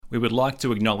we would like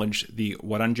to acknowledge the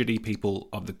Wurundjeri people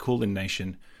of the Kulin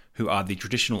Nation, who are the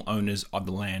traditional owners of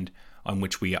the land on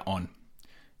which we are on.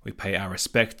 We pay our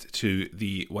respect to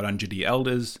the Wurundjeri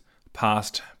elders,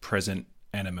 past, present,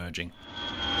 and emerging.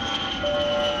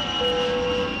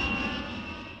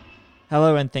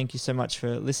 Hello, and thank you so much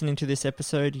for listening to this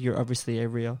episode. You're obviously a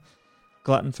real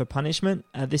glutton for punishment.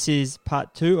 This is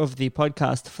part 2 of the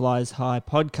Podcast Flies High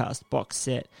podcast box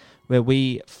set, where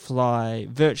we fly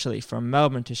virtually from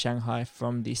Melbourne to Shanghai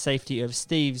from the safety of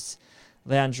Steve's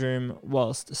lounge room,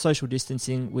 whilst social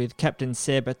distancing with Captain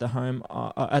Seb at the helm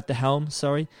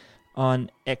on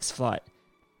X-Flight.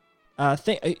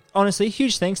 Honestly,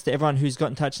 huge thanks to everyone who's got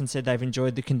in touch and said they've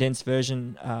enjoyed the condensed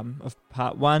version of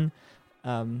part 1.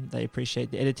 They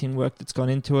appreciate the editing work that's gone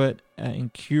into it, in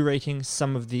curating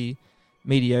some of the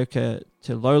mediocre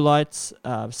to lowlights.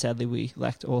 Sadly, we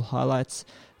lacked all highlights.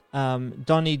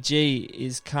 Donny G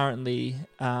is currently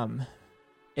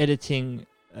editing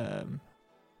a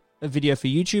video for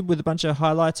YouTube with a bunch of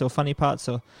highlights or funny parts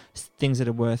or things that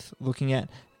are worth looking at,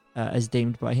 as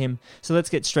deemed by him. So let's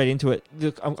get straight into it.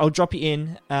 Look, I'll drop you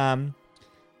in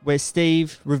where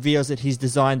Steve reveals that he's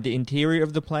designed the interior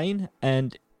of the plane,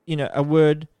 and a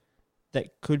word that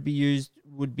could be used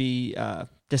would be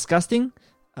disgusting.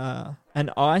 An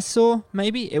eyesore,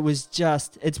 maybe.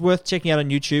 It's worth checking out on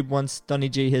YouTube once Donny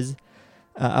G has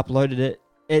uploaded it.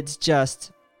 It's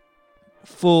just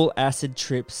full acid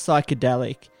trip,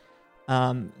 psychedelic.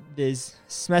 There's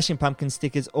Smashing Pumpkin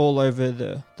stickers all over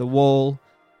the wall.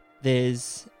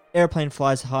 There's Airplane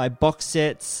Flies High box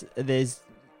sets. It's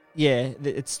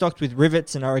stocked with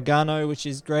rivets and oregano, which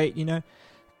is great,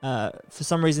 For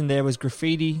some reason, there was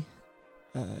graffiti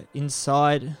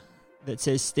inside that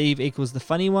says Steve equals the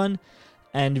funny one,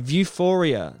 and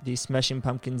Viewphoria, the Smashing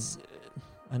Pumpkins,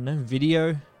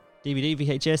 video, DVD,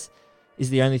 VHS,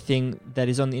 is the only thing that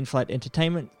is on the in-flight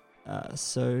entertainment. Have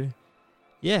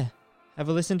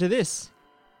a listen to this.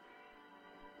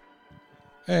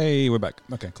 Hey, we're back.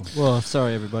 Okay, cool. Well,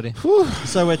 sorry everybody.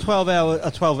 So we're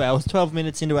 12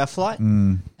 minutes into our flight,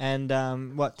 and 10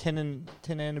 and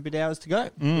a bit hours to go,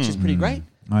 which is pretty great.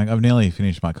 I've nearly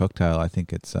finished my cocktail. I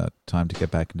think it's time to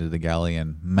get back into the galley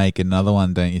and make another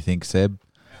one, don't you think, Seb?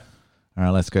 All right,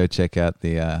 let's go check out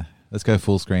let's go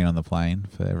full screen on the plane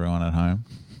for everyone at home.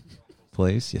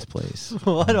 Please? Yes, please.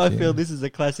 Why do I feel this is a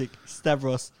classic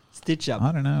Stavros stitch-up?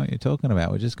 I don't know what you're talking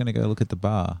about. We're just going to go look at the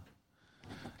bar.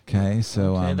 Okay,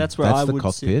 so that's where I the would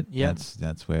cockpit. Sit. Yep.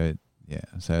 That's where, yeah.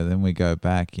 So then we go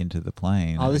back into the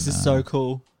plane. Oh, this is so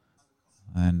cool.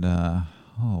 And, oh,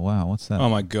 wow, what's that? Oh,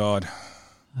 my God.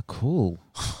 Oh, cool.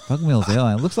 Bug Mills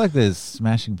Airline. It looks like there's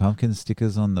Smashing Pumpkin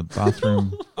stickers on the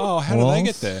bathroom. Oh, how did they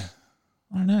get there?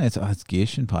 I don't know. It's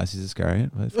Gish and Pisces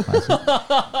Iscariot. Both classic.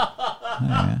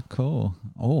 Yeah, cool.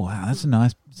 Oh, wow. That's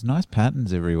nice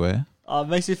patterns everywhere. Oh, it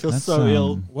makes me feel so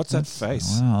ill. What's that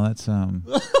face? Wow, that's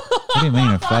what do you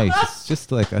mean a face? It's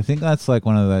just like, I think that's like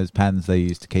one of those patterns they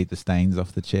use to keep the stains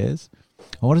off the chairs.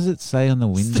 What does it say on the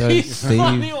window?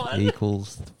 Steve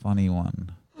equals the funny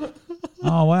one.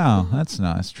 Oh, wow. That's a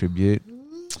nice tribute.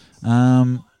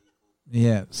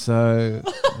 Yeah, so...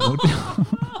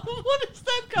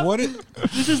 What is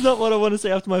that? This is not what I want to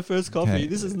say after my first coffee. Okay.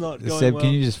 This is not going Seb, well.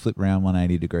 can you just flip around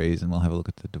 180 degrees and we'll have a look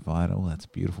at the divider? Oh, that's a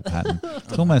beautiful pattern.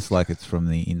 It's almost like it's from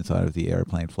the inside of the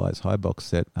Airplane Flies High box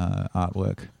set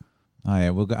artwork. Oh,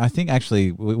 yeah. I think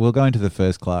actually we'll go into the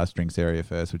first class drinks area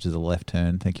first, which is a left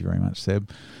turn. Thank you very much, Seb.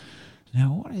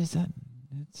 Now, what is that?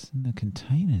 It's in the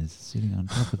containers sitting on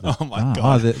top of the... Oh, my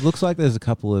God. Oh, it looks like there's a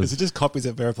couple of... Is it just copies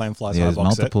of Airplane Flies High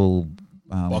box multiple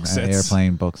box sets.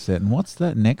 Airplane box set. And what's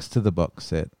that next to the box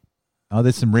set? Oh,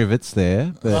 there's some rivets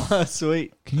there. But oh,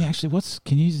 sweet. Can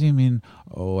you zoom in?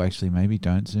 Oh, actually, maybe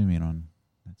don't zoom in on...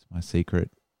 That's my secret.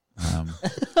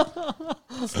 The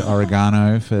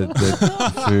oregano for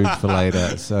the food for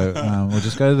later. So we'll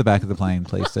just go to the back of the plane,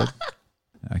 please, Seb.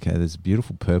 Okay, there's a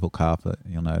beautiful purple carpet,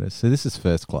 you'll notice. So this is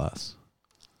first class.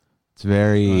 It's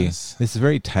very nice. This is a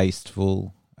very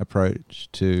tasteful approach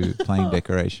to plane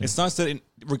decoration. It's nice that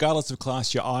regardless of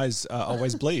class, your eyes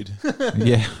always bleed.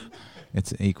 Yeah,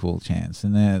 it's an equal chance.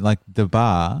 And then, like the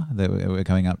bar that we're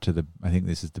going up to, I think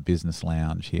this is the business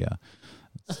lounge here.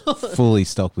 It's fully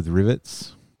stocked with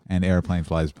rivets and Airplane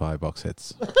Flies High box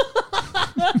sets.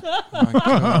 My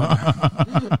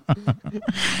God.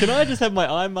 Can I just have my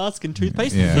eye mask and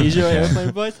toothpaste? Yeah, Here's your okay.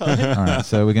 airplane flights. Hi. All right,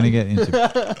 so we're going to get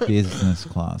into business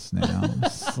class now.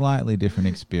 Slightly different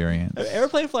experience.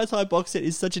 Airplane Flights High box set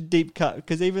is such a deep cut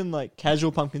because even like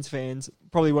casual Pumpkins fans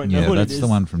probably won't know Yeah, what it that's is. the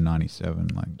one from '97.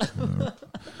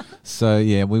 So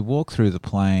yeah, we walk through the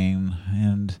plane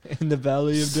and In the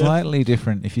Valley of Death. slightly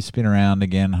different. If you spin around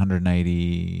again,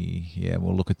 180. Yeah,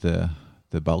 we'll look at the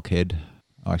bulkhead.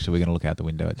 Oh, actually, we're going to look out the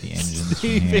window at the engines. from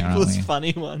here, aren't People's we?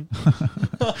 funny one.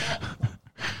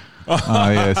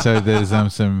 Oh yeah, so there's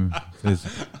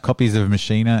there's copies of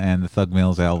Machina and the Thug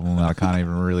Mills album. I can't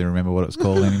even really remember what it was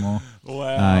called anymore.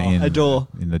 Wow. In Adore.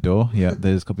 In the door, yeah.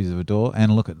 There's copies of Adore,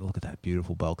 and look at that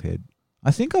beautiful bulkhead.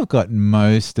 I think I've got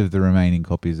most of the remaining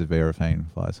copies of Aeroplane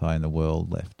Flies High in the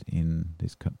world left in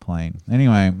this plane.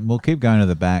 Anyway, we'll keep going to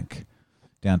the back,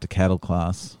 down to cattle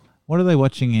class. What are they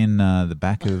watching in the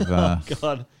back of? Oh,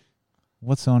 God.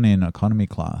 What's on in economy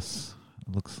class?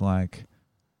 It looks like.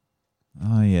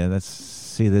 Oh yeah,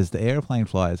 there's the Aeroplane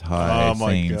Flies High Oh,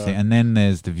 my scene, God. and then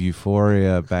there's the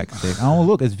Vuforia back there. Oh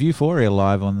look, it's Vuforia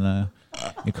live on the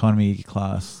economy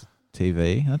class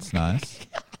TV. That's nice.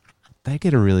 They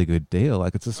get a really good deal.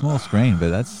 Like it's a small screen,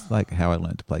 but that's like how I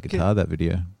learned to play guitar. That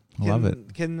video, I love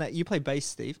it. Can they, you play bass,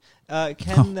 Steve?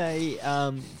 Can they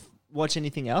watch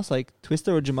anything else like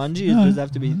Twister or Jumanji? Or does it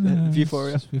have to be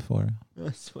Vuforia? It's Vuforia.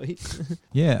 Oh, sweet.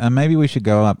 Yeah, and maybe we should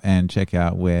go up and check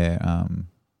out where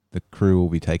the crew will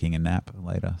be taking a nap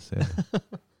later. So,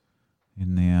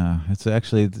 in the it's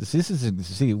actually this is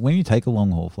see when you take a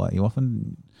long haul flight, you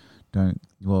often don't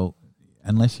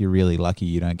unless you're really lucky,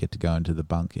 you don't get to go into the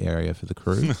bunk area for the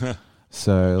crew.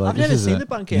 So like, I've never seen the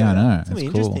bunk area. Yeah, I know. It's gonna be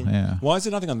It's cool. interesting. Yeah, Why is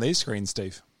there nothing on these screens,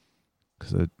 Steve?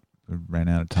 because I ran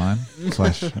out of time. /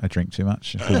 I drink too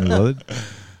much. I couldn't be bothered.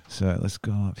 So let's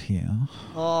go up here.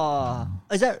 Oh,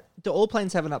 do all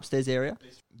planes have an upstairs area?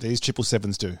 These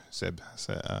 777s do, Seb.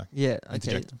 So, Yeah. Okay.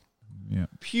 interject. Yeah.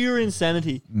 Pure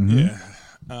insanity. Mhm.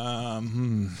 Yeah.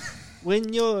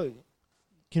 When you're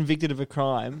convicted of a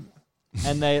crime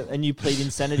and you plead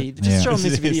insanity, just Yeah. show them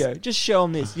this Yes. video. Just show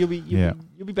them this. You'll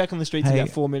be back on the streets in Hey,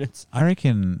 about 4 minutes. I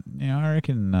reckon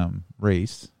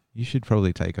Reese, you should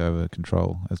probably take over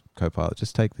control as co-pilot.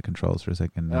 Just take the controls for a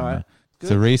second. All right.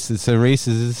 So Reese, is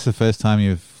this the first time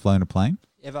you've flown a plane?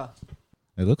 Ever.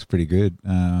 It looks pretty good.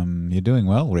 You're doing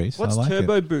well, Reese. What's I like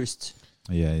turbo it. boost?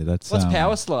 Yeah, that's. What's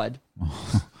power slide?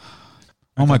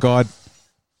 Oh my God!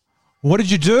 What did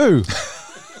you do,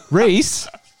 Reese?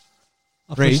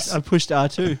 Reese? I pushed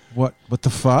R2. What the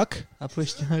fuck? I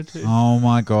pushed R2. Oh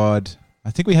my God!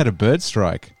 I think we had a bird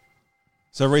strike.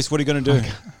 So, Reese, what are you going to do?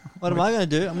 What am I going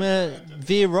to do? I'm going to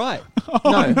veer right.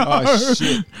 No. Oh,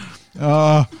 shit.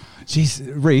 Oh, jeez,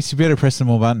 Reese, you better press some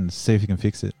more buttons. See if you can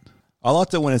fix it. I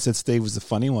liked it when it said Steve was the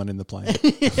funny one in the plane.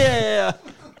 Yeah.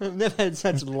 I've never had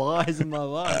such lies in my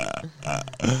life.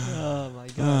 Oh, my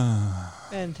God.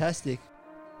 Fantastic.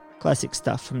 Classic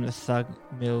stuff from the Thug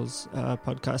Mills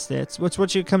podcast there. It's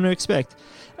what you come to expect.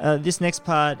 This next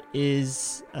part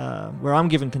is where I'm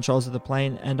given controls of the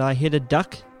plane and I hit a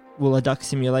duck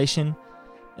simulation.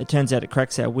 It turns out it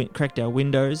cracked our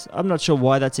windows. I'm not sure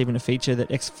why that's even a feature that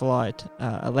X-Flight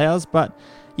allows, but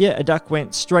yeah, a duck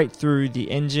went straight through the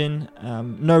engine.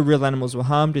 No real animals were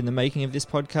harmed in the making of this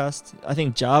podcast. I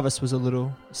think Jarvis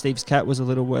Steve's cat was a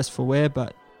little worse for wear,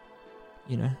 but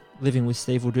you know, living with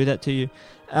Steve will do that to you.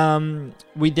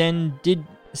 We then did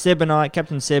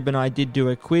Captain Seb and I did do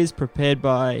a quiz prepared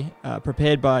by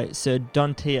Sir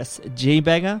Dontius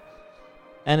G-Bagger.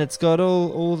 And it's got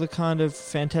all the kind of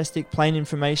fantastic plane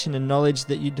information and knowledge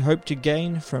that you'd hope to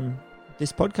gain from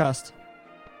this podcast.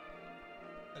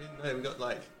 I didn't know we got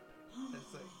like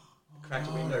cracked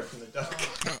a window from the duck.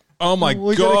 Oh, my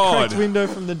We got a God. cracked window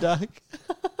from the duck.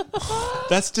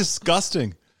 That's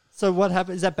disgusting. So what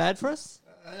happened? Is that bad for us?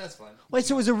 That's fine. Wait,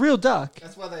 so it was a real duck?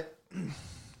 That's why they.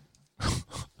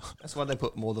 That's why they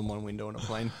put more than one window on a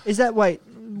plane. Is that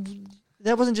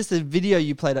that wasn't just a video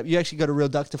you played up. You actually got a real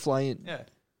duck to fly in. Yeah.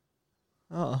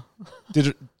 Oh,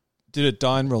 Did it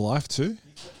die in real life too?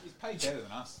 He's paid better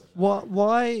than us.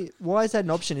 why is that an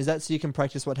option? Is that so you can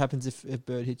practice what happens if a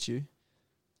bird hits you?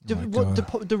 Do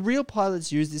the real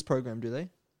pilots use this program? Do they?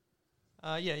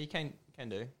 Yeah, you can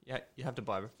do. You have to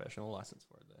buy a professional license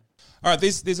for it though. All right,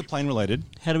 these are plane related.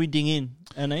 How do we ding in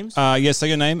our names? Yeah, say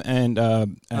your name and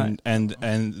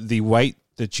the weight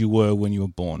that you were when you were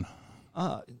born.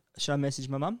 Should I message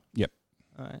my mum? Yep.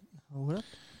 All right. Hold up.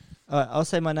 All right, I'll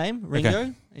say my name, Ringo.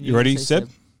 Okay. And You ready, say Seb?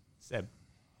 Seb.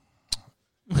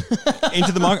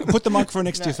 Into the mic. Put the microphone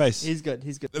next to your face. He's good.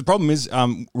 The problem is,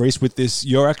 Reese, with this,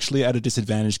 you're actually at a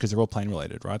disadvantage because they're all plane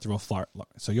related, right? They're all flight,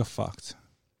 so you're fucked.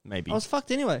 Maybe. I was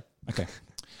fucked anyway. Okay.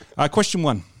 Question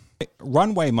 1.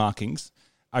 Runway markings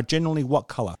are generally what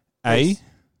color? A, Yes.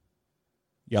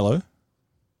 yellow.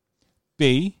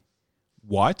 B,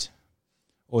 white.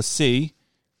 Or C,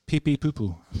 pee-pee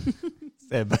poo-poo.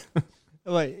 Seb.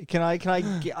 Oh, wait, can I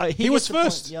get, He was gets the point.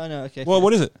 first. Yeah, I know. Okay. Well, fair.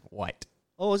 what is it? White.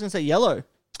 Oh, I was gonna say yellow.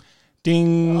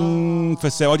 Ding for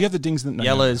Seb. Oh, do you have the dings? No, no.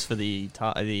 Yellow's for the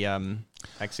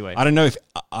taxiway. I don't know if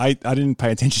I didn't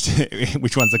pay attention to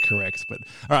which ones are correct, but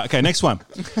all right. Okay, next one.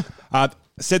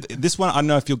 Said this one. I don't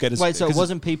know if you'll get. Wait, so it 'cause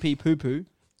wasn't pee pee poo poo?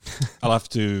 I'll have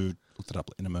to look that up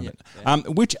in a moment. Yeah.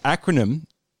 Which acronym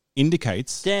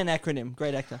indicates? Dan acronym,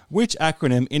 great actor. Which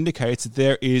acronym indicates that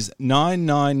there is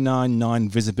 9999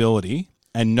 visibility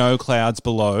and no clouds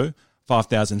below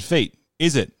 5,000 feet?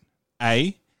 Is it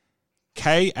A,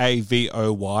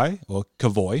 KAVOY or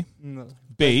Kavoy?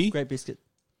 B, Great biscuit.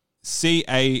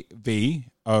 CAVOK,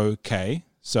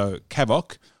 so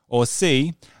Kavok, or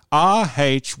C,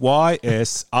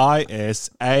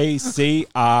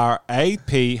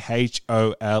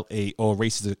 RHYSISACRAPHOLE, or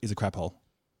Reese is a crap hole.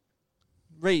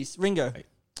 Ringo.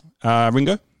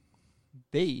 Ringo,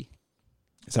 B.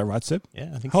 is that right, Seb?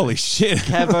 Yeah, I think Holy so. shit.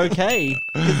 Cav okay.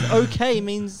 'Cause okay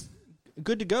means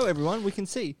good to go, everyone. We can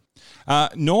see.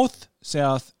 North,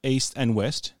 south, east, and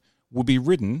west will be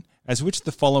written as which of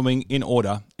the following in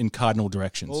order in cardinal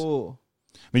directions. Oh.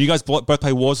 I mean, you guys both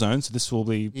play Warzone, so this will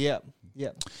be... Yeah. Yeah.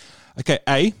 Okay,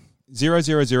 A,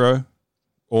 000,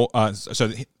 or,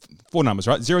 so 4 numbers,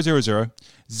 right? 000,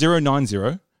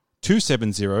 090,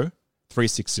 270,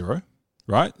 360,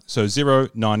 right? So 0,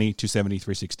 90, 270,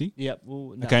 360. Yep.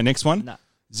 Well, no. Okay, next one. No.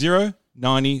 0,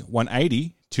 90,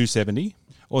 180, 270.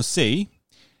 Or C,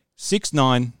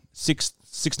 69,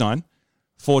 669,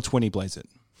 420, blaze it.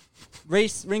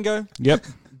 Reese, Ringo, Yep.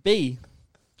 B.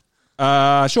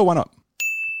 Sure, why not?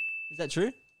 Is that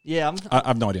true? Yeah, I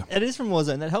have no idea. it is from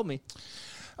Warzone. That helped me.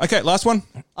 Okay, last one.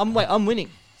 I'm winning.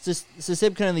 So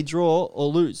Seb can only draw or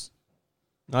lose.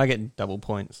 I get double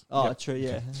points. Oh, true.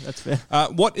 Yeah, that's fair.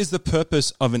 What is the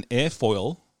purpose of an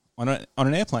airfoil on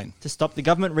an airplane? To stop the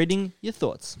government reading your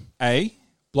thoughts. A,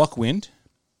 block wind.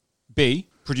 B,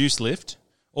 produce lift.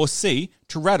 Or C,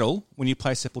 to rattle when you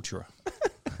play Sepultura.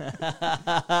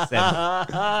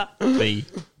 B.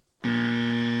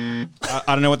 I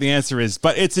don't know what the answer is,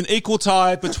 but it's an equal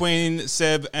tie between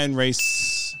Seb and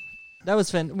Reese. That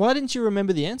was fun. Why didn't you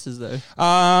remember the answers though?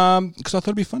 Because I thought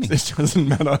it'd be funny. This doesn't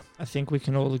matter. I think we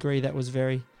can all agree that was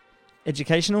very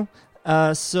educational.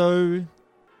 So,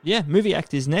 yeah, Movie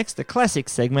Act is next. A classic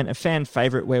segment, a fan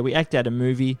favorite where we act out a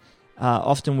movie,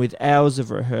 often with hours of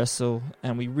rehearsal,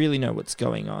 and we really know what's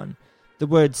going on. The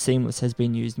word seamless has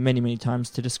been used many, many times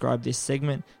to describe this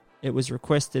segment. It was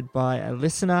requested by a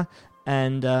listener,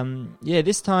 and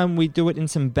this time we do it in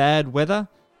some bad weather.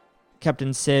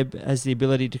 Captain Seb has the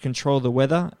ability to control the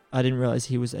weather. I didn't realize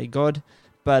he was a god,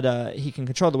 but he can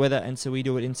control the weather, and so we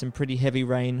do it in some pretty heavy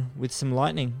rain with some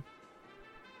lightning.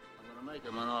 I'm gonna make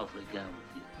him an offer again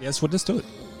with you. Yes, well, let's do it.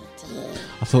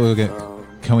 I thought we were going.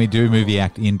 Can we do movie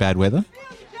act in bad weather?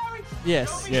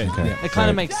 Yes. Yeah. Okay. yeah. It kind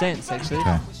of So- makes sense, actually,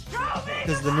 Okay.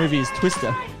 because the movie is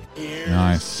Twister.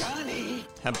 Nice.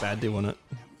 How bad do you want it?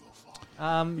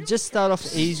 Just start off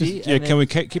easy. Yeah, and can we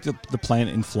keep the plane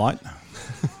in flight?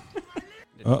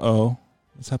 Uh-oh.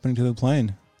 What's happening to the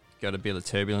plane? Got a bit of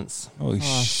turbulence. Holy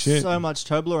Oh, shit. so much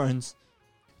Toblerones.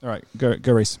 All right, go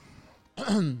Reese.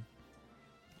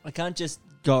 I can't just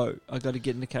go. I got to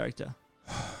get into character.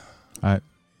 Has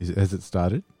it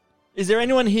started? Is there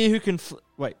anyone here who can...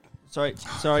 Wait. Sorry,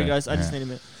 Okay, guys. I just yeah. need a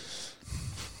minute.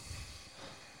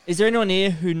 Is there anyone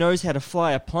here who knows how to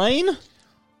fly a plane?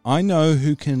 I know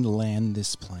who can land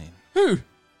this plane. Who?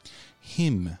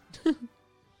 Him.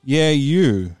 Yeah,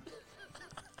 you.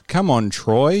 Come on,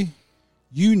 Troy.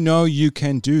 You know you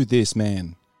can do this,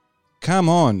 man. Come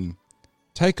on.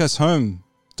 Take us home,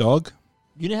 dog.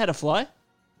 You know how to fly?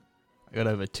 I got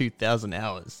over 2,000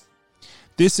 hours.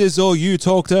 This is all you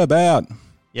talked about.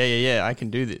 Yeah. I can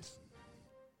do this.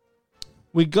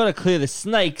 We got to clear the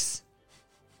snakes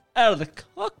out of the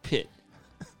cockpit.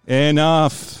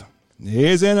 Enough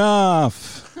is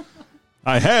enough.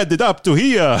 I had it up to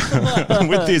here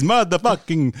with these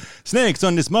motherfucking snakes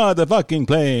on this motherfucking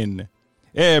plane.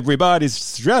 Everybody's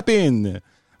strap in.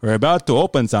 We're about to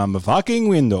open some fucking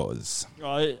windows.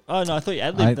 Oh no, I thought you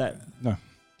ad-libbed that. No.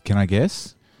 Can I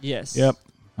guess? Yes. Yep.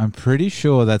 I'm pretty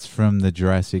sure that's from the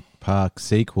Jurassic Park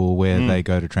sequel where they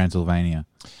go to Transylvania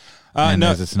and No,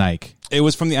 there's a snake. it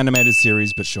was from the animated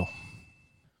series, but sure.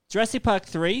 Jurassic Park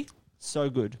 3, so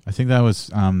good. I think that was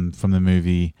from the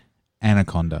movie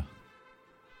Anaconda.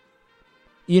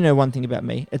 You know one thing about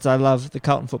me. It's I love the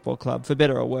Carlton Football Club, for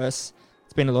better or worse.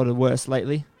 It's been a lot of worse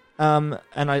lately. And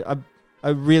I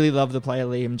really love the player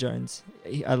Liam Jones.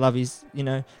 I love his,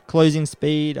 closing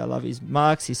speed. I love his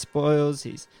marks, his spoils,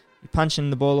 his punching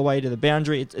the ball away to the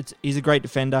boundary. He's a great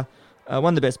defender. One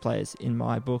of the best players in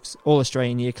my books.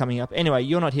 All-Australian year coming up. Anyway,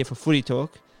 you're not here for footy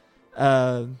talk.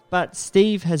 But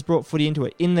Steve has brought footy into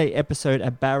it. In the episode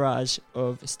A Barrage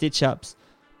of Stitch-Ups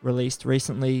released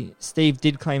recently, Steve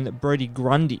did claim that Brodie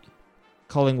Grundy,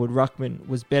 Collingwood ruckman,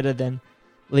 was better than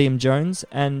Liam Jones.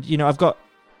 And, I've got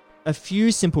a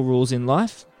few simple rules in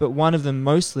life, but one of them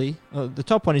mostly, the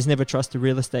top one is never trust a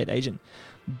real estate agent.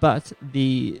 But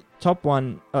the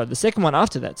second one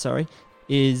after that,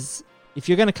 is if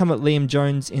you're going to come at Liam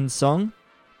Jones in song,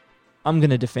 I'm going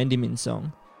to defend him in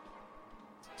song.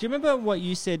 Do you remember what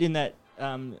you said in that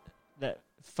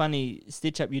funny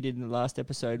stitch-up you did in the last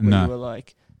episode where you were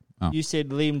like, you said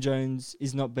Liam Jones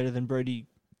is not better than Brodie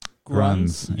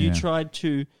Grunds. You tried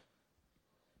to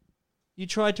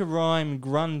rhyme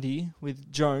Grundy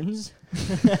with Jones.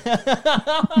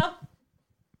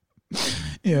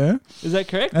 Yeah. Is that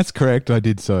correct? That's correct. I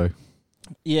did so.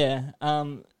 Yeah.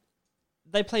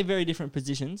 They play very different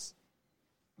positions.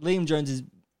 Liam Jones is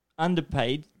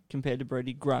underpaid compared to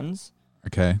Brodie Grunds.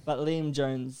 Okay. But Liam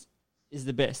Jones is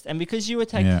the best. And because you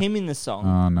attacked him in the song...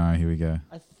 Oh, no. Here we go.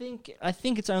 I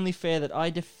think it's only fair that I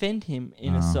defend him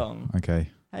in a song. Okay.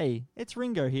 Hey, it's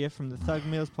Ringo here from the Thug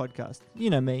Meals podcast. You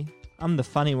know me. I'm the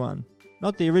funny one.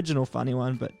 Not the original funny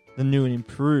one, but the new and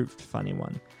improved funny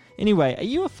one. Anyway, are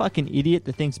you a fucking idiot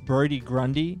that thinks Brodie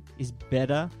Grundy is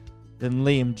better than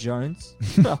Liam Jones?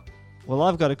 Well,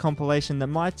 I've got a compilation that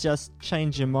might just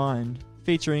change your mind,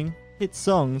 featuring hit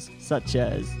songs such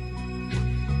as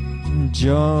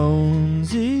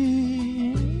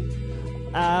Jonesy,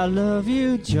 I love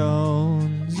you,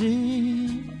 Jonesy.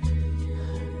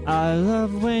 I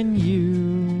love when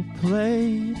you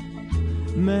played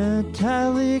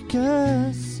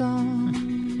Metallica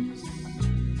songs.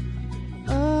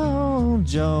 Oh,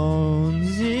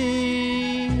 Jonesy,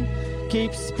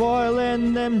 keep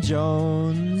spoiling them,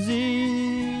 Jonesy,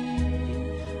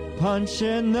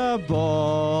 punching the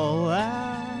ball out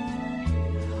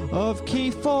of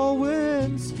Keith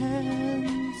Forward's hands.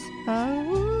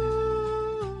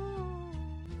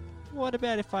 What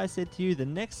about if I said to you the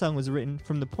next song was written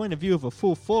from the point of view of a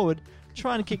full forward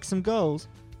trying to kick some goals,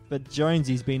 but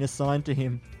Jonesy's been assigned to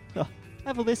him?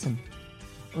 Have a listen.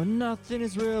 Oh, nothing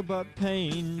is real but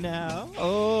pain now.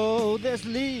 Oh, there's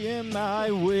Liam,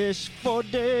 I wish for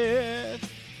death.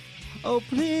 Oh,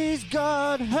 please,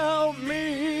 God, help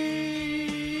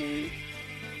me.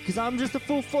 'Cause I'm just a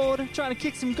full forward trying to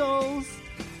kick some goals,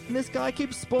 and this guy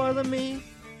keeps spoiling me.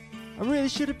 I really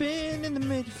should have been in the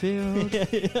midfield.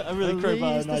 I really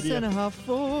crowbarred an idea. Centre half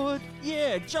forward.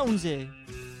 Yeah, Jonesy.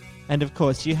 And of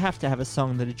course, you have to have a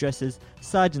song that addresses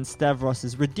Sergeant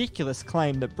Stavros's ridiculous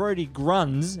claim that Brodie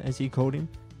Grunds, as he called him,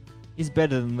 is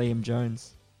better than Liam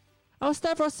Jones. Oh,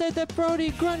 Stavros said that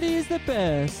Brodie Grundy is the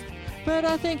best, but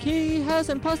I think he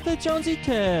hasn't passed the Jonesy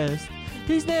test.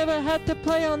 He's never had to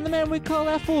play on the man we call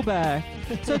our fullback.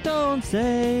 So don't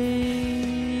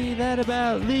say that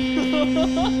about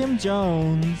Liam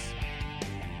Jones.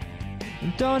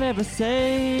 And don't ever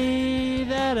say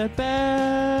that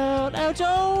about Al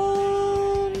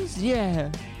Jones. Yeah.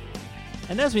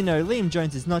 And as we know, Liam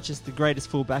Jones is not just the greatest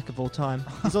fullback of all time.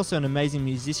 He's also an amazing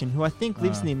musician who I think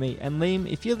lives near me. And Liam,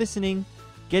 if you're listening,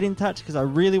 get in touch because I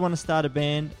really want to start a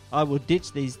band. I will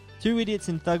ditch these two idiots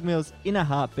in Thug Mills in a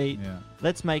heartbeat. Yeah.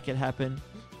 Let's make it happen.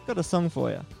 Got a song for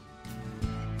you.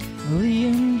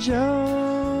 Liam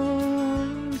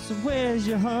Jones, where's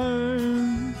your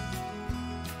home?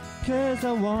 'Cause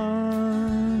I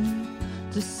want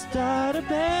to start a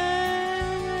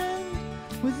band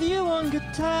with you on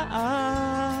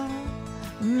guitar,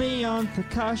 me on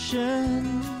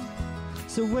percussion.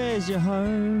 So where's your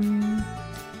home,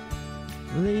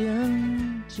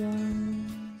 Liam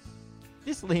Jones?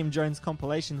 This Liam Jones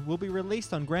compilation will be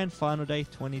released on Grand Final Day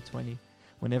 2020,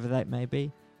 whenever that may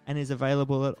be, and is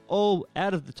available at all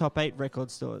out of the top 8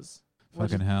 record stores.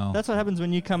 Fucking hell. That's what happens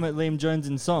when you come at Liam Jones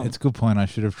in song. It's a good point. I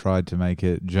should have tried to make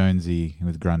it Jonesy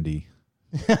with Grundy.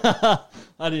 I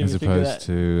didn't even think of that. As opposed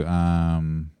to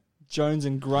Jones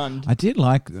and Grund. I did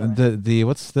like the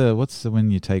what's the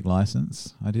when you take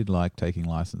license? I did like taking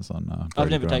license on I've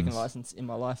never taken license in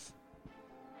my life.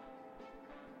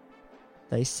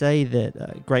 They say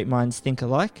that great minds think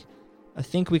alike. I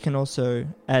think we can also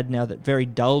add now that very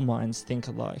dull minds think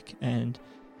alike, and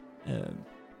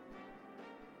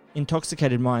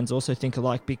intoxicated minds also think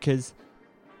alike, because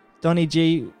Donny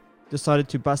G decided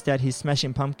to bust out his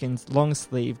Smashing Pumpkins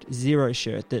long-sleeved Zero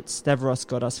shirt that Stavros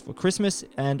got us for Christmas,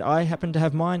 and I happen to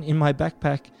have mine in my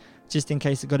backpack just in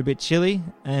case it got a bit chilly.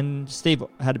 And Steve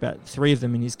had about 3 of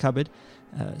them in his cupboard,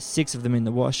 6 of them in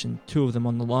the wash, and 2 of them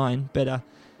on the line. But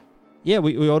yeah,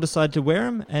 we all decided to wear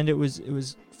them, and it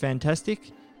was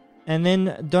fantastic. And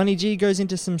then Donny G goes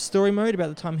into some story mode about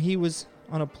the time he was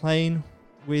on a plane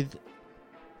with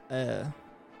a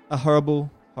horrible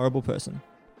person.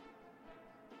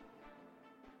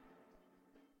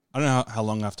 I don't know how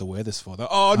long I have to wear this for, though.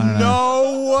 Oh, I don't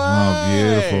no way! Oh,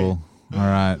 beautiful. All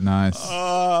right, nice.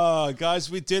 Oh, guys,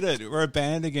 we did it. We're a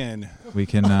band again. We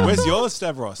can. Where's yours,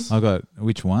 Stavros? I got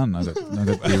which one? I got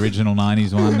the original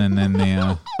 '90s one, and then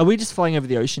the. Are we just flying over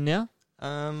the ocean now?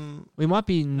 We might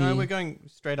be near... No, we're going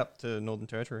straight up to Northern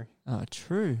Territory. Oh,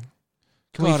 true.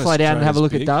 Can God, we fly down and have a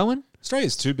look Australia's at Darwin?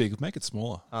 Australia's too big. Make it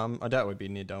smaller. I doubt we'd be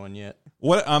near Darwin yet.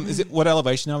 What is it? What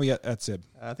elevation are we at, Seb?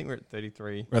 I think we're at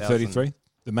 33. We're at 33.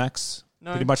 The max.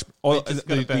 No, Pretty much. we Oh, just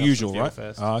gotta the burn off usual, some fuel right?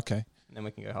 first. Oh, okay. And then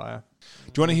we can go higher.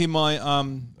 Do you want to hear my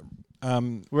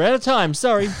We're out of time.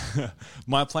 Sorry.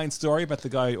 my plane story about the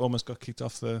guy who almost got kicked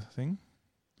off the thing?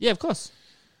 Yeah, of course.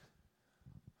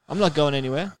 I'm not going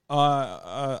anywhere.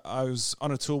 I was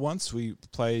on a tour once. We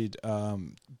played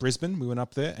Brisbane. We went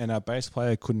up there, and our bass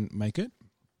player couldn't make it.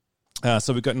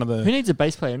 So we got another. Who needs a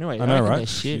bass player anyway? I know, reckon right? they're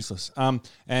shit. Useless.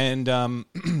 And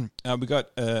we got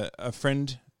a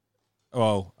friend,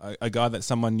 a guy that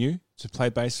someone knew to play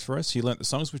bass for us. He learnt the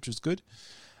songs, which was good.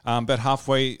 About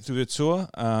halfway through the tour,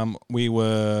 we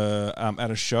were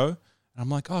at a show. And I'm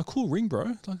like, oh, cool ring,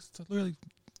 bro. Like, it's a really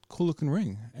cool looking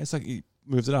ring. And it's like he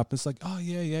moved it up. It's like, oh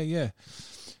yeah.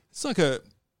 It's like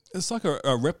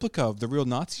a replica of the real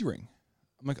Nazi ring.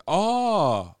 I'm like,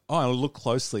 oh. I looked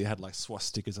closely. It had like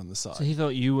swastikas on the side. So he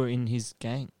thought you were in his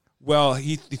gang. Well,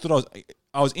 he thought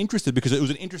I was interested because it was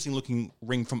an interesting looking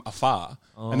ring from afar.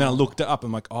 And then I looked it up and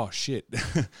I'm like, oh shit.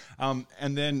 And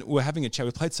then we're having a chat.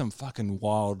 We played some fucking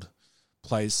wild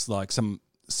place, like some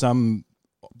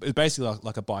it's basically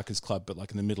like a biker's club, but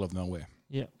like in the middle of nowhere.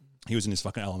 Yeah. He was in his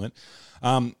fucking element.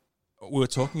 We were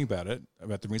talking about the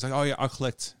ring. He's like, oh yeah, I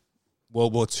collect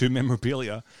World War II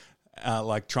memorabilia,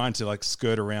 like trying to like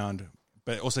skirt around,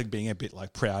 but also being a bit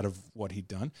like proud of what he'd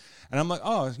done. And I'm like,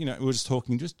 oh, we were just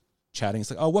talking, just chatting.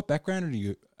 It's like, oh, what background are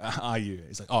you?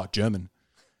 He's like, oh, German.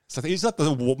 So he's like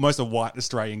the most white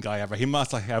Australian guy ever. He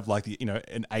must like have like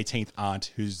an 18th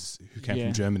aunt who came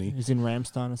from Germany. He's in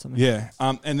Ramstein or something. Yeah.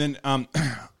 And then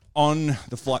on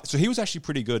the flight, so he was actually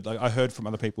pretty good. Like I heard from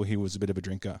other people, he was a bit of a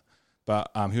drinker,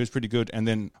 but he was pretty good. And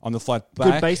then on the flight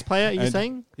back, Good bass player, are you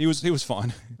saying? he was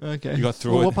fine. Okay. He got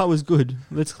through Well, it. what part was good?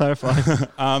 Let's clarify.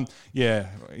 Yeah,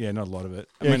 not a lot of it.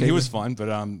 I Yeah, mean, okay, he was good. fine, but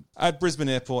at Brisbane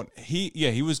Airport,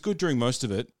 he was good during most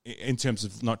of it in terms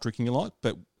of not drinking a lot.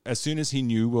 But as soon as he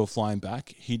knew we were flying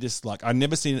back, he just like I'd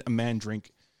never seen a man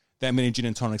drink that many gin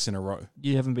and tonics in a row.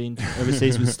 You haven't been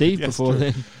overseas with Steve Yes, before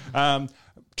true. then.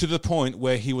 To the point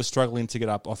where he was struggling to get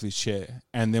up off his chair,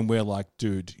 and then we're like,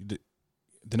 dude,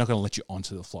 they're not going to let you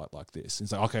onto the flight like this.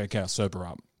 He's like, okay, I'll sober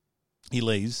up. He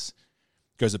leaves,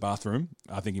 goes to the bathroom.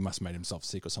 I think he must have made himself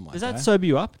sick or something Does like that that. sober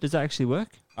you up? Does that actually work?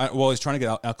 Well, he's trying to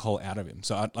get alcohol out of him.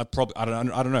 So I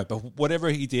don't know. But whatever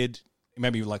he did,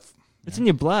 maybe like It's in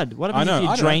your blood. What I happens know if you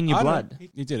I don't drain know, your I don't blood? know.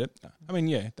 He did it. I mean,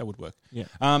 yeah, that would work. Yeah.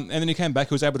 And then he came back.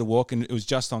 He was able to walk, and it was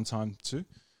just on time too.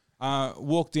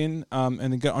 Walked in, and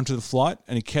then got onto the flight,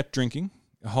 and he kept drinking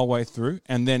the whole way through.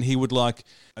 And then he would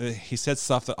he said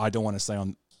stuff that I don't want to say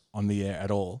on the air at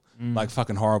all, like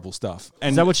fucking horrible stuff.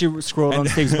 And Is that what you scrawled on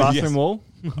Steve's bathroom Yes. wall?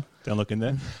 don't look in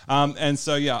there. And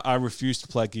so yeah, I refused to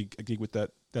play a gig with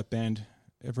that band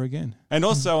ever again. And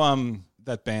also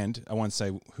that band, I won't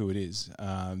say who it is.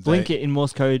 Blink it in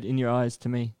Morse code in your eyes to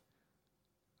me.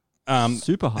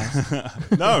 Super high.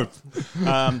 No.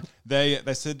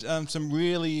 They said some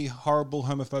really horrible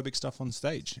homophobic stuff on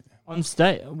stage. On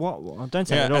stage? What? Don't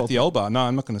say Yeah, that at all. at the old bar. No,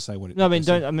 I'm not going to say what it is. No, I mean,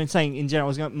 don't. I mean, saying in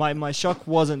general. My shock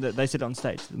wasn't that they said it on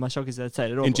stage. My shock is that they said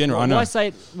it at all. In But general, I know. Why say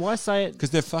it? Why say it? Because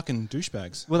they're fucking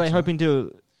douchebags. Were they hoping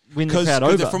to win the Because crowd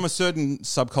over? they're from a certain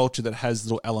subculture that has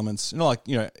little elements. I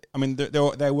mean,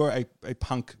 they were a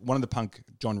punk, one of the punk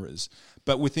genres.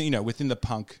 But within the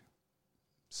punk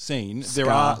scene, there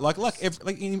are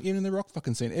even in the rock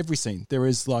fucking scene, every scene there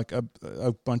is like a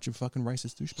bunch of fucking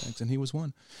racist douchebags, and he was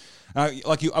one. I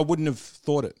wouldn't have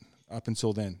thought it up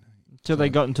until then. Until they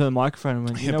got into the microphone and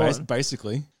went, you know what?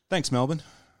 Basically. Thanks, Melbourne.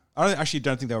 I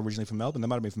don't think they were originally from Melbourne. They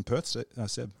might have been from Perth,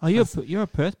 Seb. Oh, you're a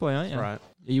Perth boy, aren't you? Right.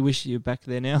 You wish you were back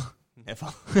there now.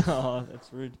 Never. Oh,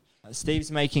 that's rude.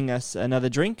 Steve's making us another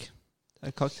drink,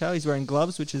 a cocktail. He's wearing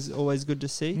gloves, which is always good to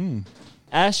see.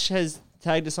 Ash has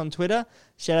tagged us on Twitter.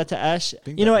 Shout out to Ash.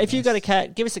 You know what? If you've got a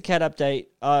cat, give us a cat update.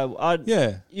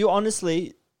 Yeah. You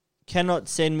honestly cannot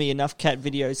send me enough cat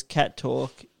videos, cat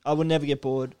talk. I will never get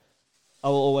bored. I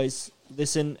will always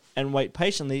listen and wait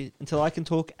patiently until I can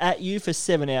talk at you for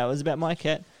 7 hours about my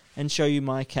cat and show you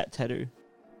my cat tattoo.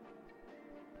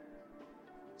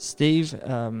 Steve,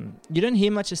 you don't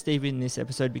hear much of Steve in this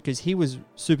episode because he was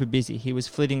super busy. He was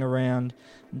flitting around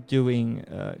doing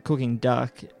cooking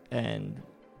duck and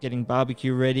getting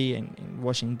barbecue ready and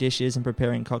washing dishes and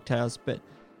preparing cocktails. But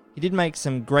he did make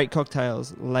some great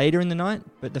cocktails later in the night,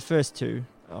 but the first two,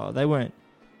 they weren't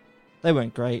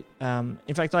great.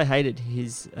 In fact, I hated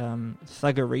his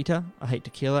Thuggerita. I hate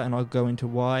tequila, and I'll go into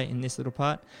why in this little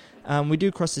part. We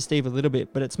do cross to Steve a little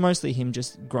bit, but it's mostly him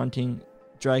just grunting,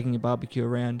 dragging a barbecue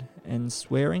around and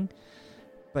swearing.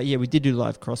 But yeah, we did do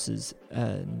live crosses,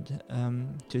 and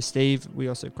to Steve, we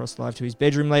also crossed live to his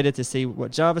bedroom later to see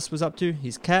what Jarvis was up to,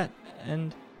 his cat,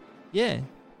 and yeah,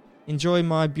 enjoy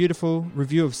my beautiful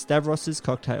review of Stavros's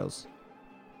cocktails.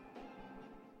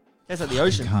 Tastes like the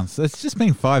ocean. It's just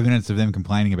been 5 minutes of them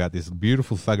complaining about this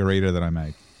beautiful Thuggerita that I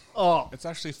made. Oh, It's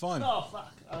actually fun. oh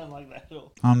fuck, I don't like that at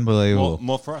all. Unbelievable.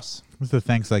 More for us. What's the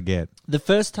thanks I get? The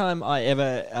first time I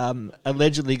ever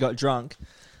allegedly got drunk,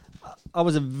 I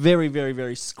was a very, very,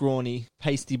 very scrawny,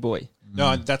 pasty boy.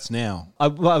 No, that's now. I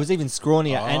was even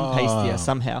scrawnier and pastier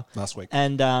somehow. Last week.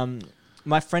 And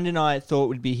my friend and I thought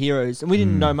we'd be heroes, and we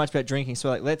didn't know much about drinking, so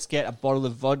we're like, let's get a bottle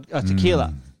of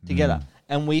tequila together.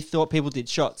 And we thought people did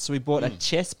shots, so we bought a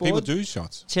chessboard. People do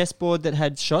shots. Chessboard that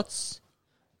had shots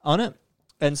on it.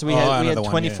 And so we I had know the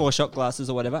one, 24 shot glasses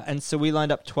or whatever. And so we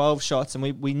lined up 12 shots, and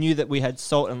we knew that we had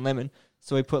salt and lemon.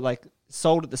 So we put like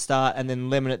salt at the start and then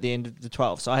lemon at the end of the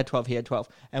 12. So I had 12, he had 12.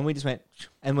 And we just went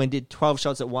and we did 12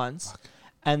 shots at once.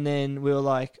 And then we were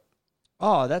like,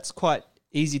 oh, that's quite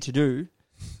easy to do.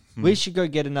 We should go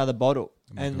get another bottle.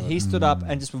 And he stood up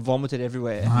and just vomited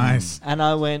everywhere. Nice. And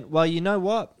I went, well, you know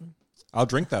what? I'll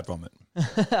drink that vomit.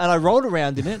 And I rolled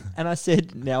around in it, and I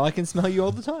said, now I can smell you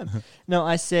all the time. No,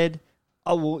 I said,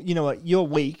 oh, well, you know what? You're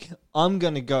weak. I'm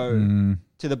going to go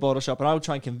to the bottle shop, and I'll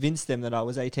try and convince them that I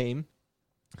was 18,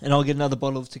 and I'll get another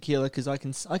bottle of tequila because I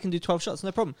can do 12 shots,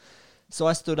 no problem. So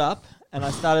I stood up, and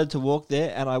I started to walk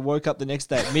there, and I woke up the next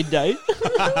day at midday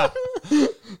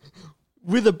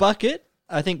with a bucket.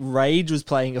 I think Rage was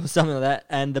playing or something like that,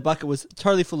 and the bucket was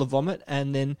totally full of vomit,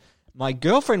 and then my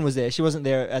girlfriend was there. She wasn't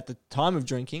there at the time of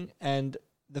drinking, and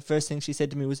the first thing she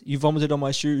said to me was, "You vomited on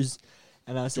my shoes."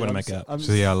 And I said, wanna make out?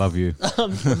 So yeah, I love you.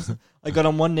 I got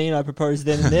on one knee and I proposed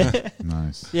then and there.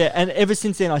 Nice. Yeah, and ever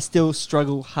since then, I still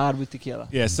struggle hard with tequila.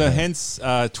 Yeah, so hence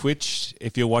Twitch,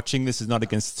 if you're watching, this is not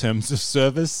against terms of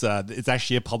service. It's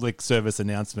actually a public service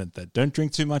announcement that don't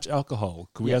drink too much alcohol.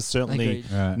 We Yep, are certainly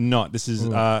agreed. Right. not. This is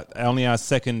only our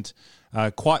second,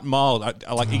 quite mild.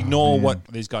 I ignore man. what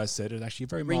these guys said. It's actually a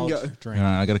very mild Ringo. drink. All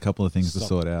right, I got a couple of things to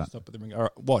sort out. Stop at the Ringo. All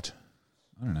right, what?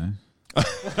 I don't know.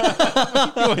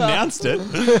 You announced it.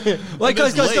 Wait,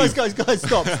 guys, Just leave.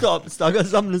 stop. I got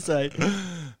something to say.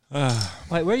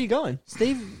 Wait, where are you going?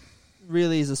 Steve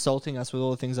really is assaulting us with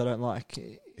all the things I don't like.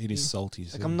 It is salty.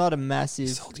 Like, I'm not a massive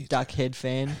Salty. Duckhead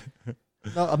fan.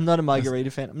 No, I'm not a margarita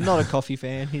fan. I'm not a coffee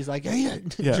fan. He's like, yeah.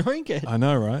 Drink it. I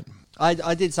know, right?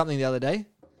 I did something the other day.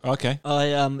 Okay.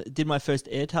 I did my first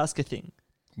Airtasker thing.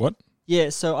 What? Yeah,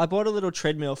 so I bought a little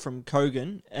treadmill from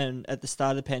Kogan and at the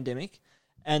start of the pandemic,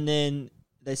 and then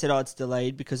they said, oh, it's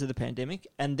delayed because of the pandemic.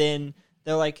 And then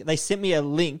they're like, they sent me a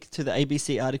link to the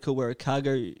ABC article where a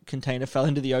cargo container fell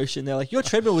into the ocean. They're like, your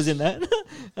treadmill was in that.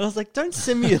 And I was like, don't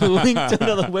send me a link to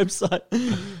another website.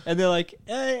 And they're like,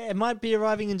 it might be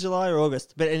arriving in July or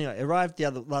August. But anyway, it arrived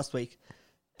last week,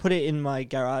 put it in my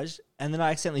garage, and then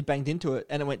I accidentally banged into it,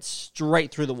 and it went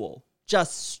straight through the wall.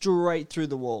 Just straight through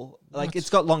the wall. Like, it's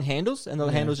got long handles, and the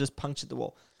handles just punctured the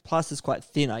wall. Plus, it's quite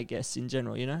thin, I guess, in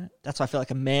general, you know? That's why I feel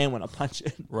like a man when I punch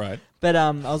it. Right. But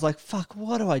I was like, fuck,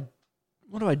 what do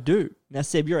I do? Now,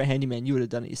 Seb, you're a handyman. You would have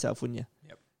done it yourself, wouldn't you?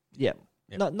 Yep.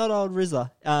 Not old Rizzler.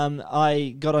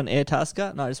 I got on Airtasker,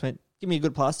 and I just went, give me a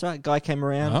good plaster. Guy came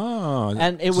around. Oh.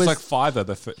 And it it's was like Fiverr,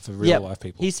 but for real life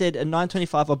people. He said, at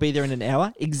 9:25, I'll be there in an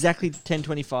hour. Exactly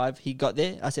 10:25, he got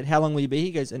there. I said, how long will you be? He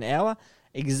goes, an hour.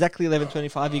 Exactly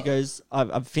 11:25, he goes,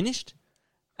 I've finished.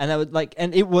 And that was like,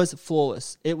 and it was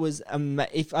flawless. It was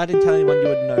if I didn't tell anyone, you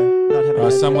wouldn't know. Not having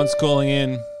heard Someone's calling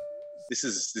in. This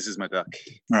is my duck.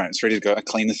 All right, it's ready to go. I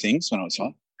cleaned the things when I was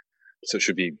fine, so it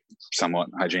should be somewhat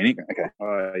hygienic. Okay.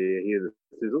 Oh yeah, here's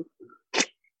the sizzle.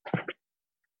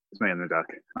 It's me and the duck.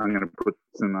 I'm going to put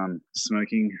some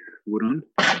smoking wood on.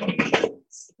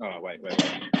 Oh wait.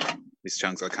 These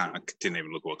chunks, I didn't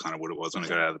even look what kind of wood it was when I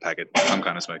got it out of the packet. Some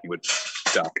kind of smoking wood.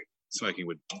 Duck. Smoking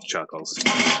wood charcoals.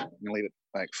 I'm going to leave it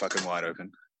like fucking wide open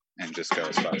and just go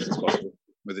as fast as possible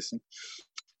with this thing.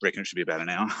 Reckon it should be about an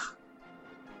hour.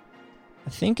 I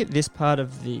think at this part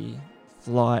of the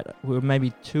flight. We were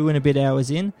maybe 2 and a bit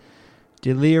hours in.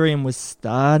 Delirium was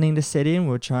starting to set in. We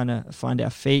were trying to find our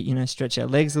feet, stretch our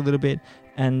legs a little bit.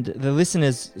 And the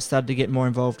listeners started to get more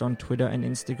involved on Twitter and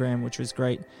Instagram, which was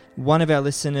great. One of our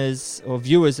listeners or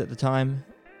viewers at the time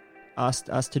asked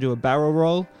us to do a barrel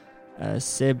roll.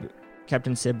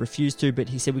 Captain Seb refused to, but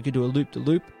he said we could do a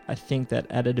loop-to-loop. I think that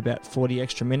added about 40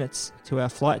 extra minutes to our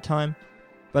flight time,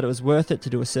 but it was worth it to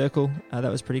do a circle. That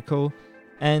was pretty cool.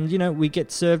 And, we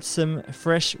get served some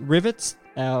fresh rivets,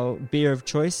 our beer of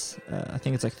choice. I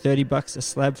think it's like $30 a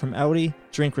slab from Aldi.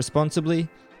 Drink responsibly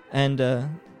and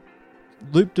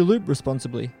loop-to-loop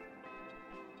responsibly.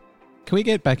 Can we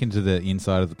get back into the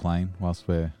inside of the plane whilst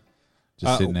we're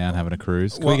just sitting down having a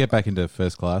cruise? Can we get back into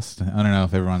first class? I don't know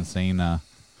if everyone's seen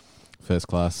first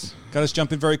class. Got us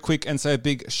jump in very quick and say a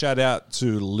big shout out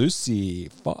to Lucy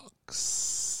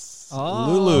Fox.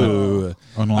 Lulu.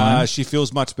 Online? She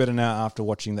feels much better now after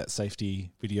watching that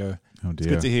safety video. Oh, dear. It's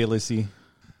good to hear, Lucy.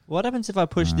 What happens if I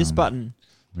push this button?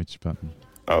 Which button?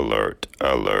 Alert,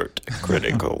 alert.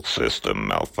 Critical system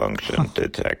malfunction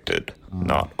detected.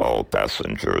 Not all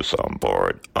passengers on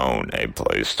board own a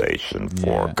PlayStation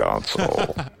 4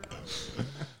 console.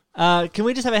 Can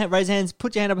we just have a raise hands?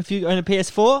 Put your hand up if you own a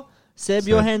PS4. Seb,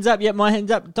 your hand's up. Yep, my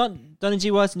hand's up. Donna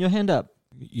G. Wise, and your hand up.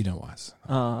 You know Wise.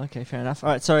 Oh, okay, fair enough. All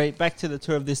right, sorry. Back to the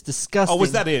tour of this disgusting... Oh,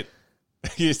 was that it?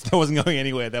 Yes, that wasn't going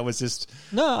anywhere. That was just...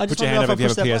 No, I just put your hand up if you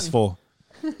have a PS4.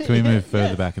 Can we move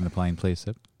further back in the plane, please,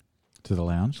 Seb? To the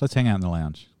lounge. Let's hang out in the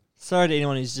lounge. Sorry to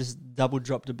anyone who's just double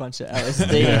dropped a bunch of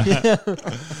LSD.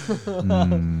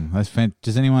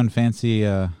 Does anyone fancy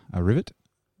a rivet?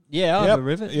 Yeah, I have a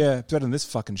rivet. Yeah, it's better than this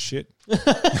fucking shit.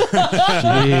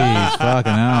 Jeez,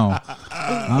 fucking hell.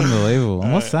 Unbelievable.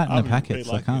 And what's that in the packets?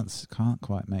 Like I can't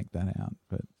quite make that out,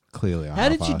 but clearly I How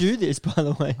did you do this, by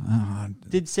the way?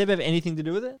 Did Seb have anything to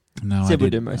do with it? No, Seb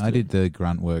would do I did the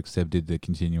grunt work. Seb did the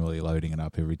continually loading it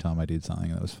up every time I did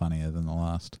something that was funnier than the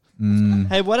last.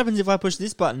 Hey, what happens if I push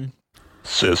this button?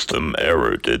 System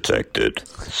error detected.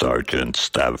 Sergeant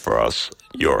Stavros,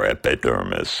 your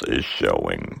epidermis is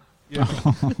showing.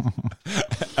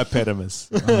 Epidemius.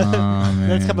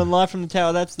 That's coming live from the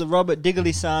tower. That's the Robert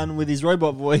Diggly-san with his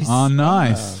robot voice. Oh,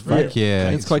 nice. Fuck yeah.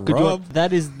 It's quite good.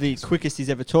 That is the quickest he's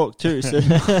ever talked too. So.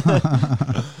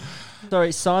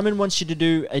 Sorry, Simon wants you to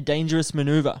do a dangerous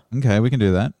maneuver. Okay, we can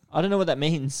do that. I don't know what that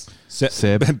means.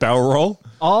 Seb. Barrel roll.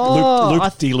 Oh,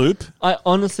 Loop-de-loop. I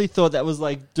honestly thought that was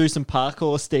like do some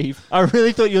parkour, Steve. I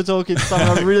really thought you were talking.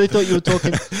 Simon, I really thought you were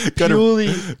talking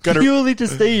purely to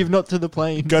Steve, not to the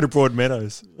plane. Go to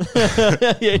Broadmeadows.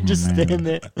 Yeah, just stand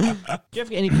there. Do you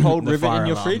have any cold rivet in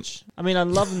your fridge? I mean,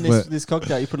 I'm loving this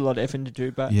cocktail. You put a lot of effort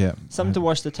into, but something to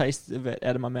wash the taste of it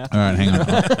out of my mouth. All right, hang on.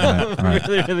 All right.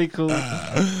 Really, really cool.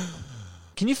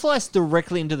 Can you fly us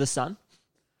directly into the sun?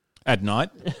 At night?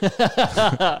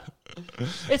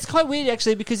 It's quite weird,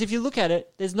 actually, because if you look at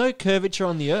it, there's no curvature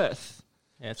on the Earth.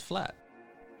 Yeah, it's flat.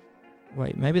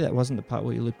 Wait, maybe that wasn't the part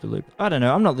where you loop the loop. I don't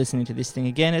know. I'm not listening to this thing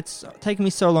again. It's taken me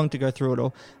so long to go through it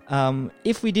all.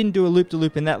 If we didn't do a loop the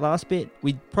loop in that last bit,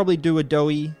 we'd probably do a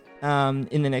doughy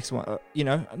in the next one.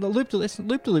 The loop the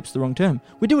loop's the wrong term.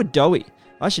 We do a doughy.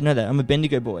 I should know that. I'm a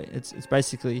Bendigo boy. It's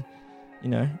basically,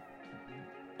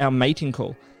 our mating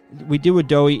call. We do a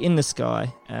doughy in the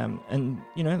sky, and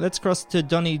let's cross to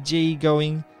Donny G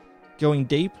going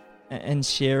deep and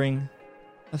sharing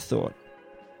a thought.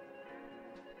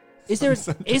 Is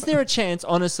there a chance,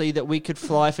 honestly, that we could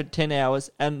fly for 10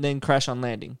 hours and then crash on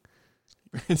landing?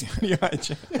 It's pretty high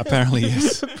chance. Apparently,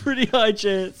 yes. Pretty high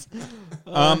chance.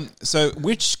 So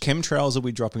which chemtrails are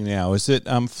we dropping now? Is it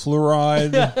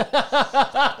fluoride,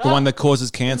 the one that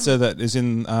causes cancer that is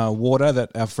in water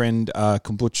that our friend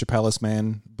Kombucha Palace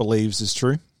Man believes is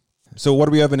true? So what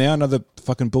are we over now? Another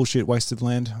fucking bullshit waste of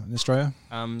land in Australia?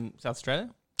 South Australia?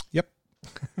 Yep.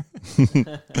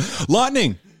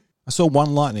 Lightning. I saw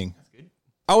one lightning. That's good.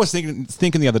 I was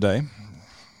thinking the other day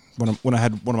when I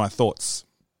had one of my thoughts.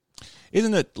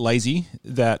 Isn't it lazy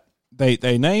that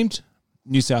they named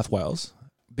New South Wales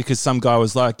because some guy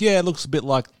was like, yeah, it looks a bit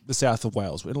like the south of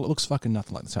Wales. It looks fucking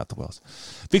nothing like the south of Wales.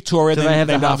 Victoria, do they have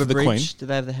the named Harbour after the Bridge? Queen. Do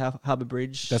they have the Harbour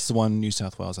Bridge? That's the one, New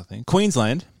South Wales, I think.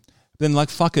 Queensland. Then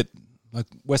fuck it,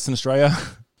 Western Australia,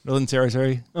 Northern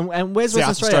Territory. And where's South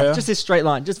Western Australia? Just this straight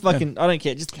line. Just fucking, I don't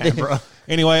care. Just Canberra.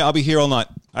 Anyway, I'll be here all night.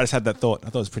 I just had that thought. I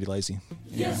thought it was pretty lazy.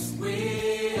 Yes,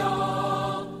 we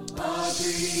all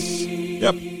agree.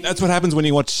 Yep, that's what happens when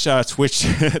you watch Twitch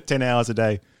 10 hours a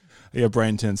day. Your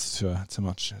brain turns to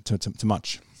much.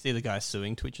 See the guy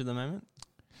suing Twitch at the moment?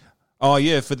 Oh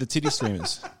yeah, for the titty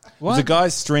streamers. What? The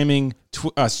guy's streaming.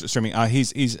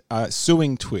 He's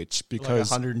suing Twitch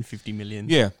because like 150 million.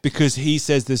 Yeah, because he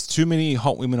says there's too many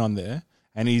hot women on there,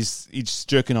 and he's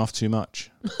jerking off too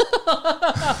much.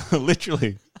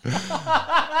 Literally.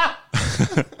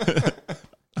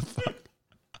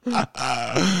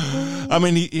 I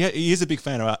mean, he is a big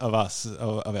fan of us,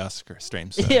 of our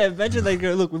streams. So. Yeah, imagine they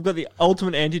go, look, we've got the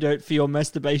ultimate antidote for your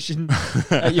masturbation,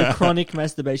 your chronic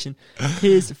masturbation.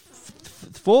 Here's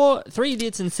 3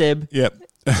 idiots and Seb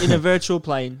in a virtual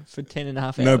plane for 10.5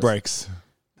 hours. No breaks.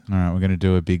 All right, we're going to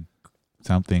do a big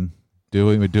something.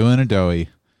 We're doing a doughy.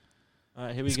 All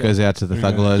right, here we this go. Goes out to the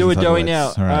Thuggalos. Do a doughy now.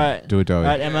 All right, do a doughy.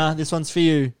 All right, Emma, this one's for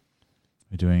you.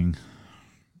 We're doing...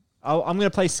 I'm going to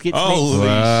play skits Holy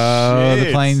Whoa, shit.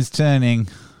 the plane's turning.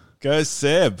 Go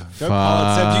Seb. Go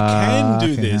Pilot Seb. You can do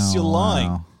Fucking this. hell, You're lying.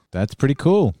 wow. That's pretty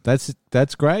cool. That's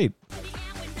great.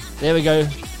 There we go.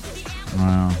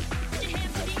 Wow.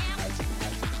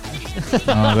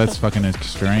 Oh, that's fucking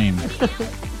extreme.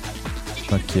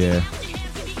 Fuck yeah.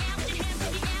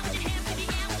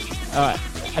 All right,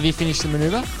 have you finished the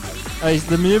maneuver? Oh, is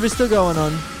the maneuver's still going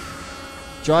on.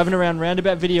 Driving around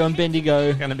roundabout video on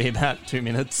Bendigo. Going to be about 2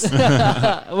 minutes.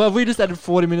 Well, we just added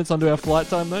 40 minutes onto our flight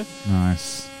time, though.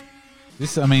 Nice.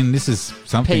 This is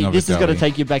something Pete, of this a has got to doughy.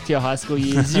 take you back to your high school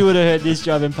years. You would have heard this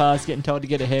driving past, getting told to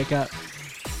get a haircut.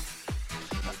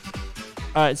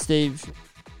 All right, Steve.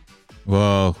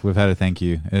 Well, we've had a thank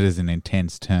you. It is an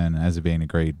intense turn, as has been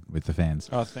agreed with the fans.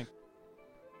 Oh, thank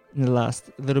In the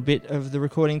last little bit of the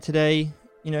recording today,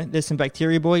 there's some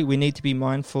bacteria, boy. We need to be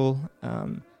mindful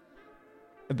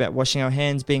about washing our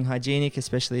hands, being hygienic,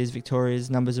 especially as Victoria's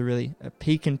numbers are really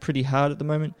peaking pretty hard at the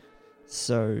moment.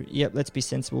 So, let's be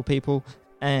sensible people.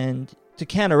 And to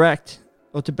counteract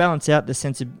or to balance out the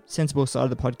sensible side of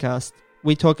the podcast,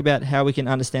 we talk about how we can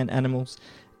understand animals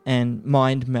and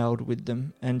mind meld with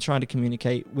them and trying to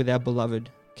communicate with our beloved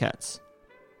cats.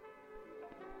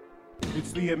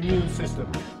 It's the immune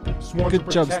system. Sworn Good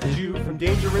to job, protect Steve. you from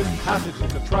dangerous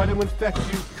pathogens that try to infect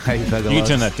you. Hey, You can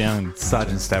turn that down.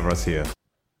 Sergeant Stavros here.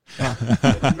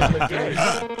 Remember Dave,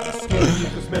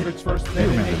 skin dismembered first You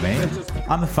remember me?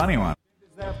 I'm the funny one.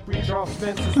 that breach our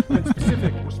fences when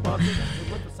specific responses to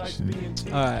lymphocytes being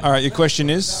taken. All right, your question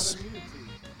is?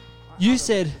 You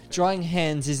said drying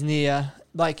hands is near,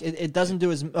 it doesn't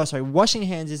do as, washing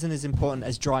hands isn't as important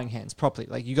as drying hands properly.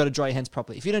 Like, you got to dry your hands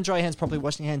properly. If you don't dry your hands properly,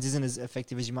 washing hands isn't as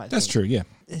effective as you might That's think. true, yeah.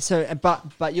 So,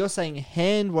 but you're saying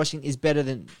hand washing is better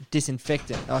than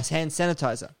disinfectant, hand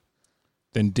sanitizer.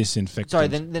 Then disinfectant. Sorry,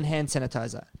 than hand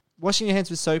sanitizer. Washing your hands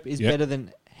with soap is better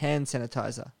than hand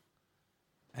sanitizer.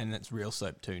 And that's real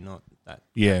soap too, not that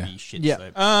Yeah. crappy shit Yeah.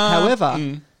 soap.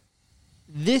 However,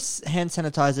 this hand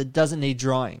sanitizer doesn't need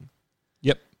drying.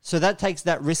 Yep. So that takes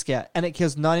that risk out, and it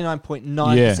kills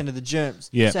 99.9% of the germs.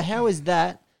 Yeah. So how is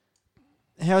that?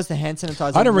 How is the hand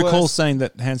sanitizer? I don't recall worse? saying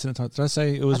that hand sanitizer. Did I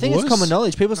say it was I think worse? it's common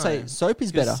knowledge. People No. say soap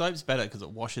is Because better. soap's better because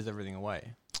it washes everything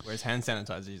away. Whereas hand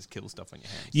sanitizer just kills stuff on your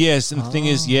hands. Yes, and the thing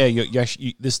is,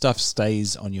 this stuff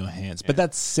stays on your hands. But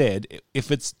that said,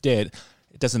 if it's dead,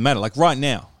 it doesn't matter. Like right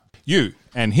now, you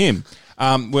and him,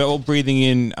 we're all breathing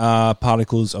in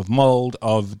particles of mold,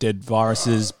 of dead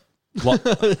viruses, Someone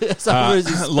who's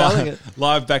spelling it.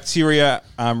 live bacteria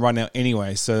right now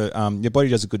anyway. So your body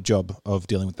does a good job of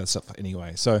dealing with that stuff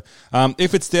anyway. So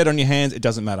if it's dead on your hands, it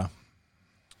doesn't matter.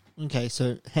 Okay,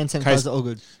 so hand sanitizer, Case- all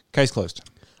good. Case closed.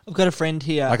 I've got a friend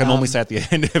here. Like I normally say at the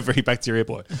end of every bacteria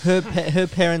boy. Her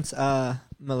parents are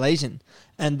Malaysian,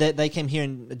 and they came here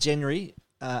in January,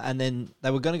 and then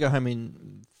they were going to go home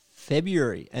in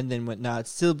February, and then went, no, it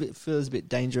still feels a bit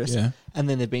dangerous. Yeah. And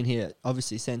then they've been here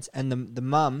obviously since. And the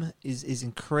mum is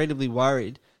incredibly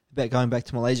worried about going back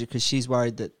to Malaysia because she's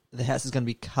worried that the house is going to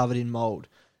be covered in mold.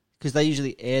 Because they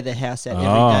usually air their house out every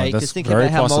day. Because that's think very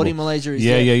about how possible. moldy Malaysia is.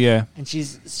 Yeah, there. yeah. And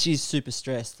she's super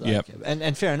stressed. Like, Yep.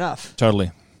 And fair enough.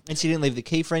 Totally. And she didn't leave the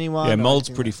key for anyone. Yeah, or mold's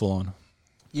anything pretty like- full on.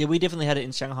 Yeah, we definitely had it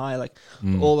in Shanghai. Like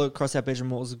all across our bedroom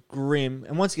walls, grim.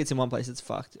 And once it gets in one place, it's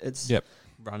fucked. It's Yep.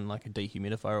 Run like a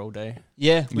dehumidifier all day.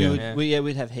 Yeah, Yeah.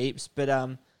 we'd have heaps.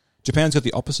 But Japan's got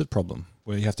the opposite problem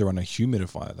where you have to run a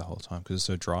humidifier the whole time because it's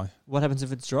so dry. what happens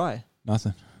if it's dry?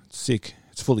 Nothing. It's sick.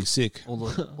 It's fully sick.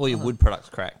 All your wood products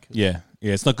crack. Yeah.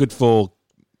 Yeah, it's not good for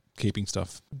keeping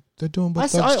stuff. They're doing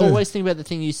what I dogs do. always think about the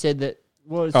thing you said that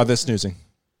was Oh, they're snoozing.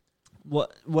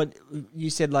 what you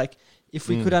said. Like if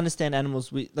we could understand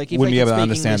animals, we like if Wouldn't they be can able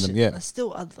to speak understand English,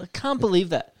 them, yeah. I can't believe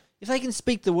that. If they can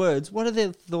speak the words, what are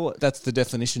their thoughts? That's the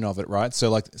definition of it, right?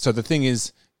 So the thing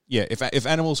is, yeah, if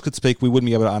animals could speak, we wouldn't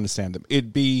be able to understand them.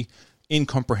 It'd be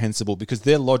incomprehensible because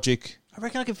their logic. I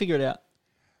reckon I can figure it out.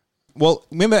 Well,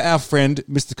 remember our friend,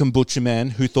 Mr. Kombucha Man,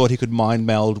 who thought he could mind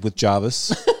meld with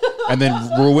Jarvis and then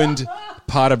ruined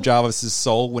part of Jarvis's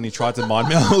soul when he tried to mind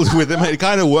meld with him. It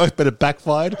kind of worked, but it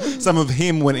backfired. Some of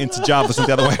him went into Jarvis and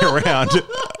the other way around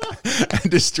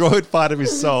and destroyed part of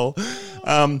his soul.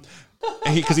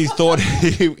 Because he thought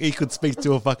he could speak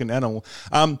to a fucking animal.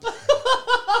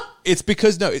 It's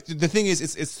because the thing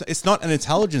is, it's not an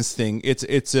intelligence thing.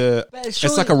 It's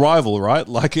like a rival, right?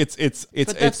 Like it's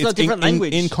But that's not different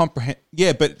language.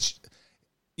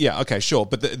 Okay, sure.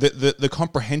 But the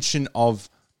comprehension of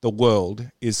the world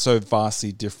is so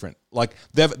vastly different. Like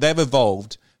they've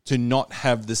evolved to not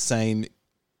have the same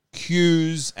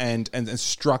cues and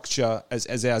structure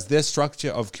as ours. Their structure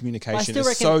of communication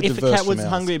is so diverse. If a cat was from ours.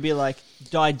 hungry, it'd be like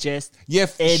digest, Yeah,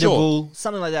 edible, sure.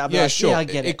 something like that. I'd be like, yeah, I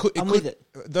get it. I'm with it.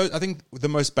 I think the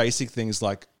most basic things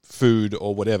like food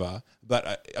or whatever,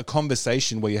 but a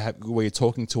conversation where you're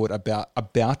talking to it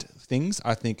about things,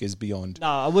 I think is beyond. No,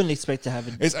 I wouldn't expect to have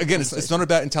it. It's not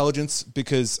about intelligence,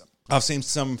 because I've seen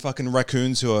some fucking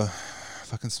raccoons who are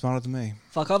fucking smarter than me.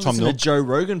 Fuck, I've listened to Joe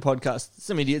Rogan podcast.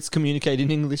 Some idiots communicate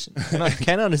in English, and I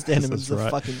can understand them. It's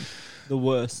fucking the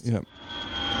worst. Yeah.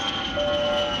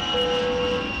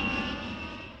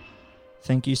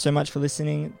 Thank you so much for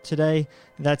listening today.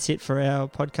 That's it for our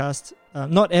podcast.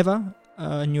 Not ever.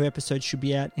 A new episode should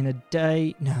be out in a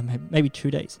day. No, maybe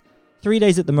 2 days. 3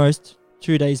 days at the most.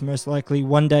 2 days most likely.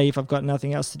 1 day if I've got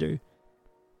nothing else to do.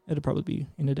 It'll probably be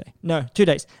in a day. No, 2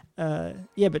 days.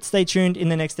 But stay tuned. In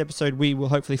the next episode, we will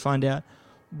hopefully find out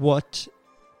what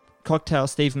cocktail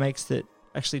Steve makes that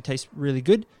actually tastes really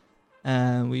good.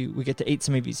 We get to eat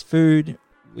some of his food.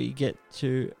 We get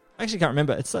to... I actually can't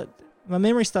remember. It's like my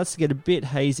memory starts to get a bit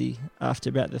hazy after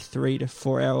about the 3 to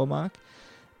 4 hour mark.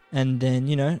 And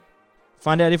then,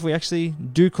 find out if we actually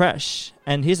do crash.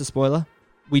 And here's a spoiler.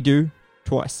 We do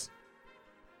twice.